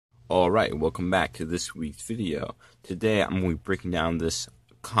Alright, welcome back to this week's video. Today I'm going to be breaking down this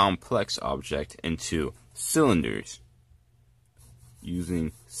complex object into cylinders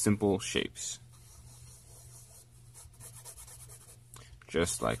using simple shapes.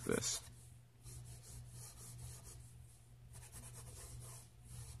 Just like this.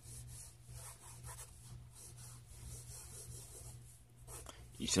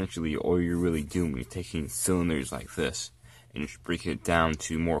 Essentially, all you're really doing is taking cylinders like this and just breaking it down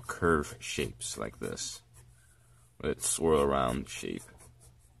to more curved shapes like this. Let it swirl around the shape.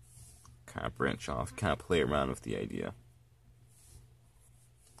 Kind of branch off, kind of play around with the idea.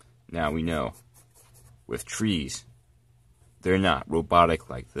 Now we know, with trees, they're not robotic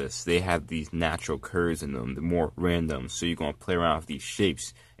like this. They have these natural curves in them. They're more random, so you're going to play around with these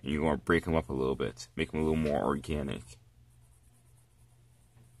shapes and you're going to break them up a little bit, make them a little more organic.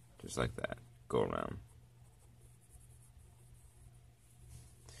 Just like that. Go around.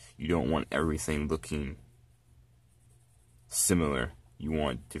 You don't want everything looking similar. You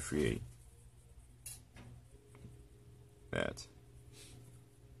want to create that.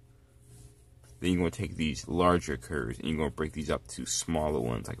 Then you're going to take these larger curves and you're going to break these up to smaller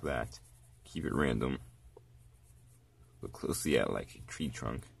ones like that. Keep it random. Look closely at like a tree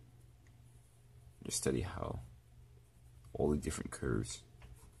trunk. Just study how all the different curves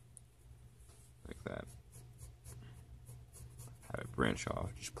like that. Have it branch off.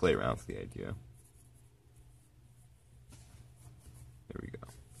 Just play around with the idea. There we go.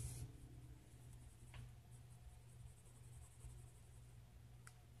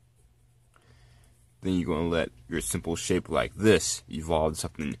 Then you're going to let your simple shape like this evolve to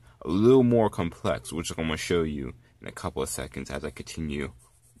something a little more complex, which I'm going to show you in a couple of seconds as I continue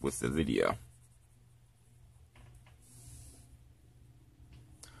with the video.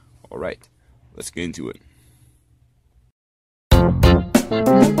 Alright, let's get into it.